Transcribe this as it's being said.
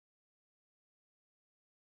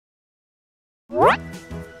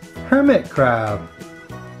hermit crab,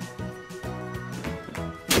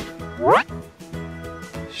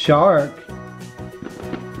 shark,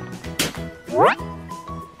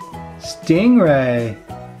 stingray,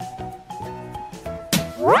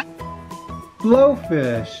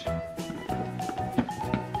 blowfish,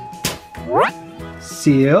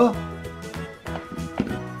 seal,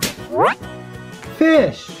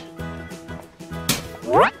 fish,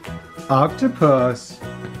 octopus,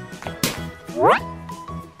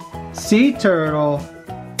 sea turtle,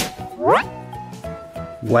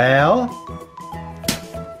 whale,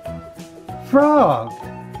 frog,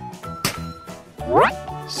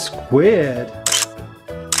 squid,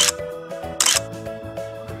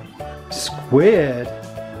 squid,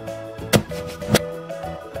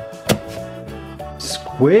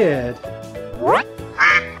 squid.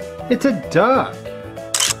 It's a duck.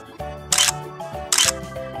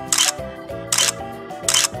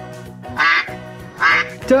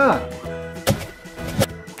 Duck.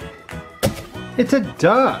 It's a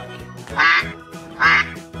duck.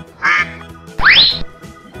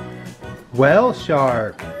 Whale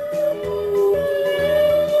shark.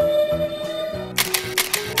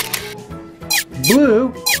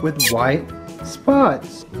 Blue with white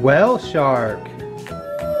spots. Whale shark.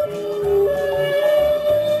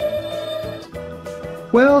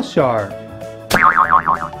 Whale shark.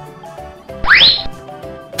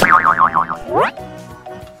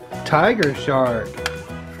 Tiger shark.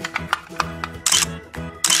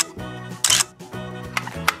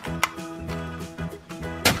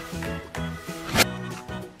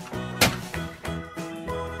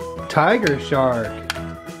 Tiger shark.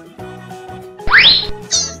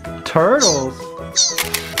 Turtles.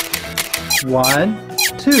 1,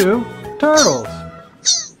 2, turtles.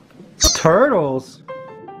 Turtles.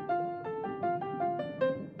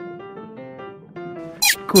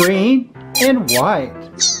 Green and white.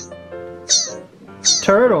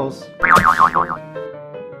 Turtles.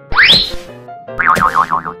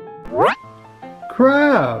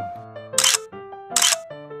 Crab.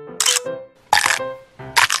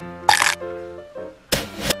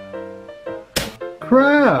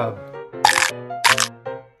 Crab.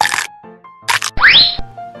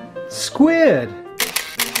 Squid.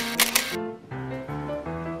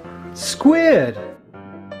 Squid.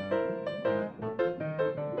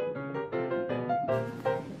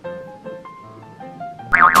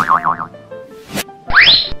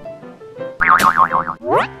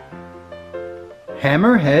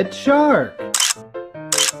 Hammerhead shark.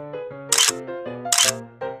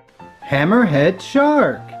 Hammerhead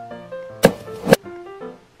shark.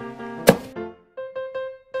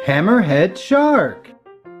 Hammerhead shark.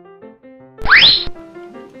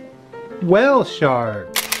 Whale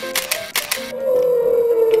shark.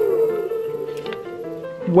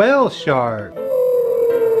 Whale shark.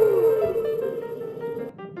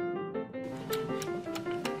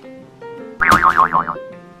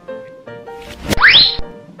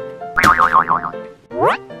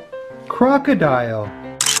 Crocodile.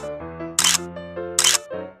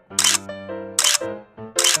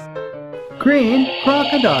 Green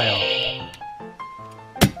crocodile.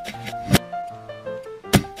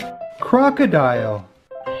 Crocodile.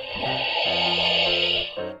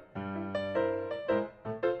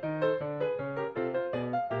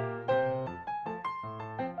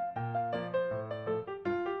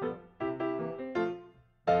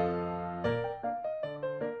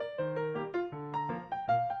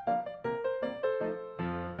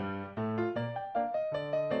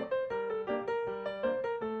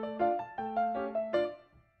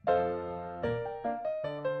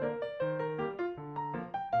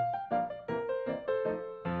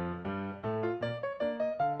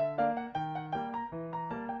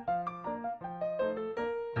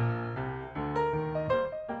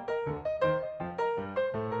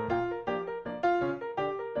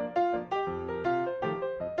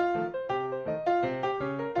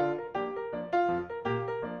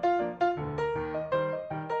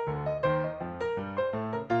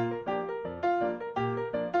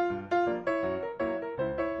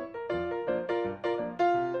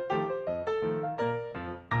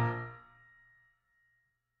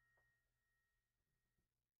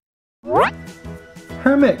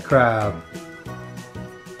 Hermit crab.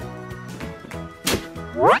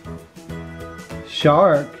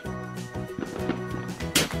 Shark.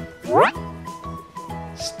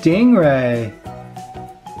 Stingray.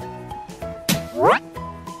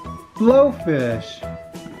 Blowfish.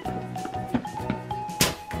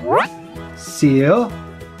 Seal.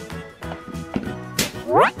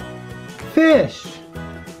 Fish.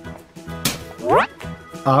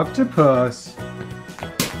 Octopus.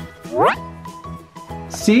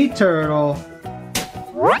 Sea turtle.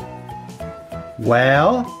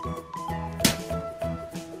 Whale.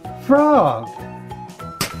 Frog.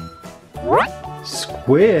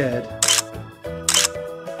 Squid.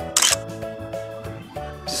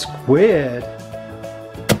 Squid.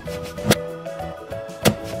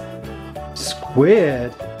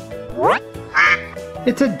 Squid.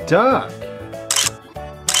 It's a duck.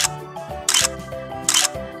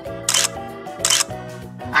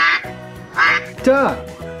 Duck.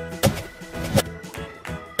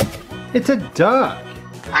 It's a duck.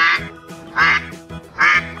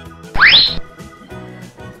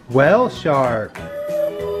 Whale shark.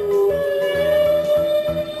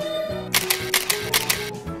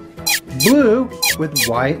 Blue with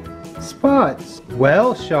white spots.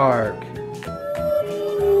 Whale shark.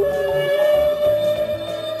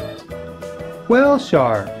 Whale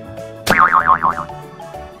shark.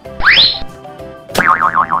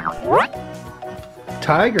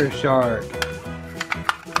 Tiger shark.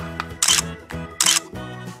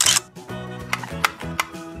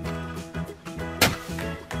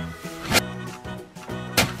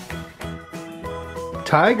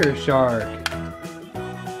 Tiger shark.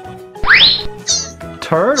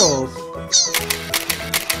 Turtles.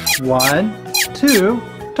 1, 2,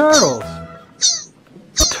 turtles.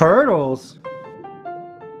 Turtles.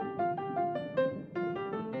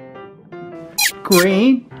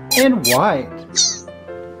 Green and white.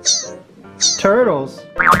 Turtles.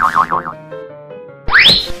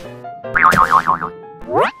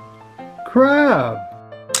 Crab.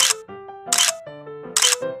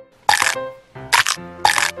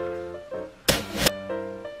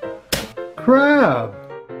 Crab.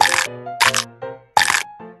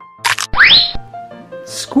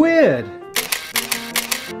 Squid.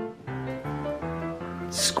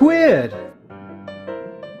 Squid.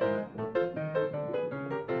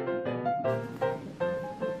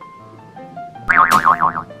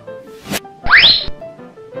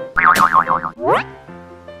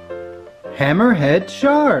 Hammerhead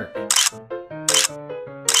shark.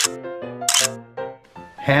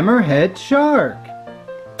 Hammerhead shark.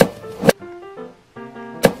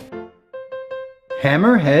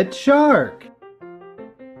 Hammerhead shark.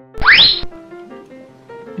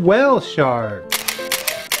 Whale shark.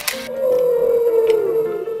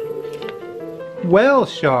 Whale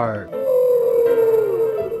shark.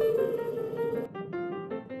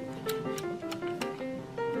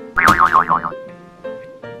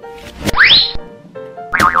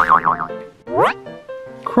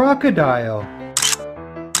 Crocodile.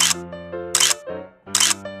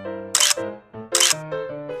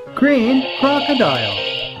 Green crocodile.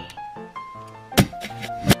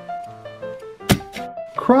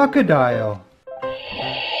 Crocodile.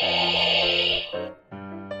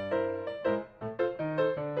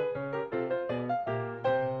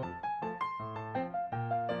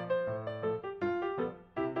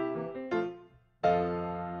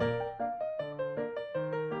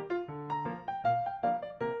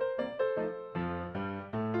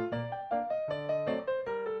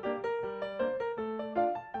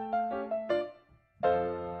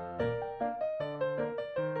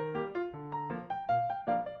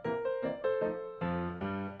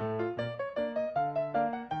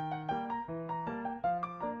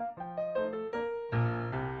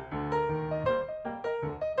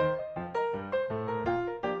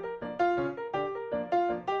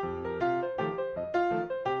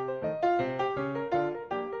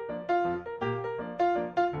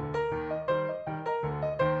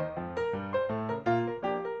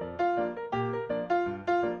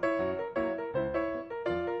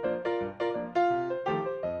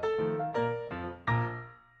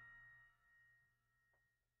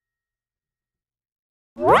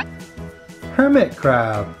 Hermit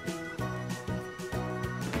crab.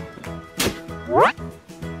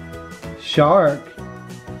 Shark.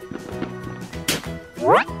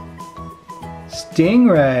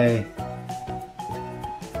 Stingray.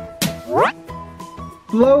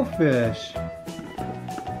 Blowfish.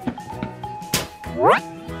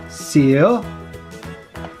 Seal.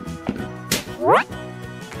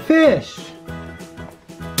 Fish.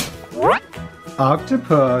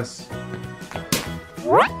 Octopus.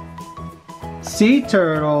 Sea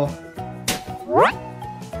turtle.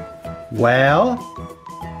 Whale.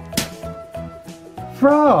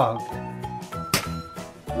 Frog.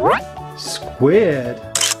 Squid.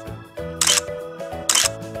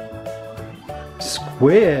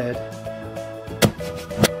 Squid.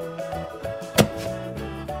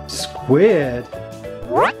 Squid.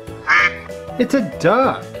 It's a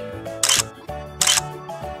duck.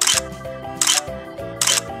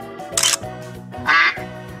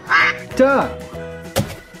 Duck.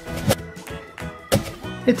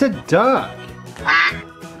 It's a duck.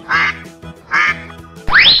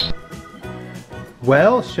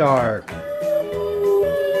 Whale shark.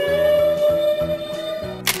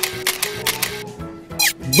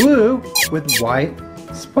 Blue with white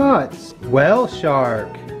spots. Whale shark.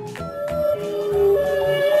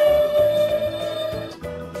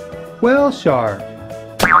 Whale shark.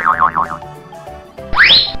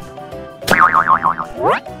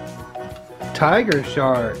 Tiger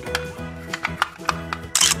shark.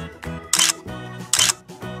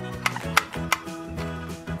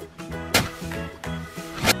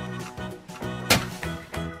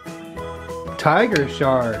 Tiger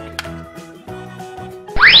shark.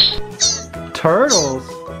 Turtles.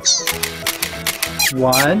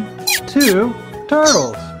 1, 2,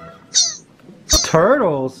 turtles.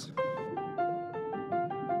 Turtles.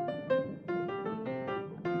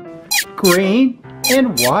 Green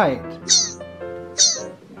and white.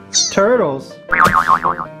 Turtles.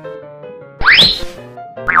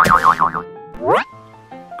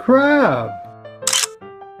 Crab.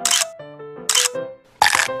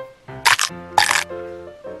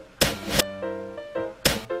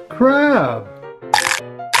 Crab.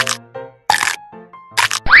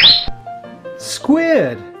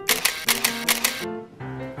 Squid.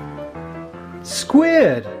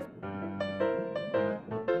 Squid.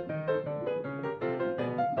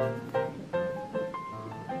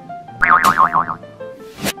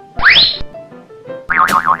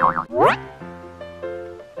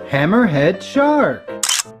 Hammerhead shark.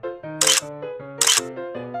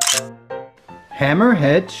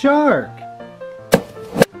 Hammerhead shark.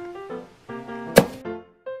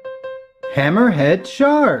 Hammerhead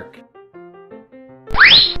shark.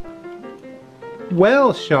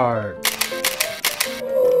 Whale shark.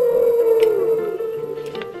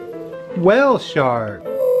 Whale shark.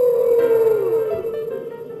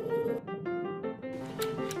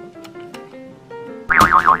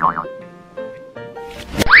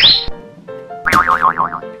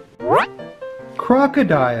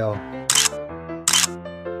 Crocodile.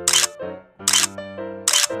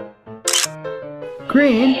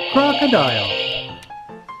 Green crocodile.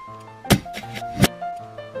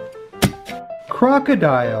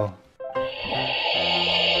 Crocodile.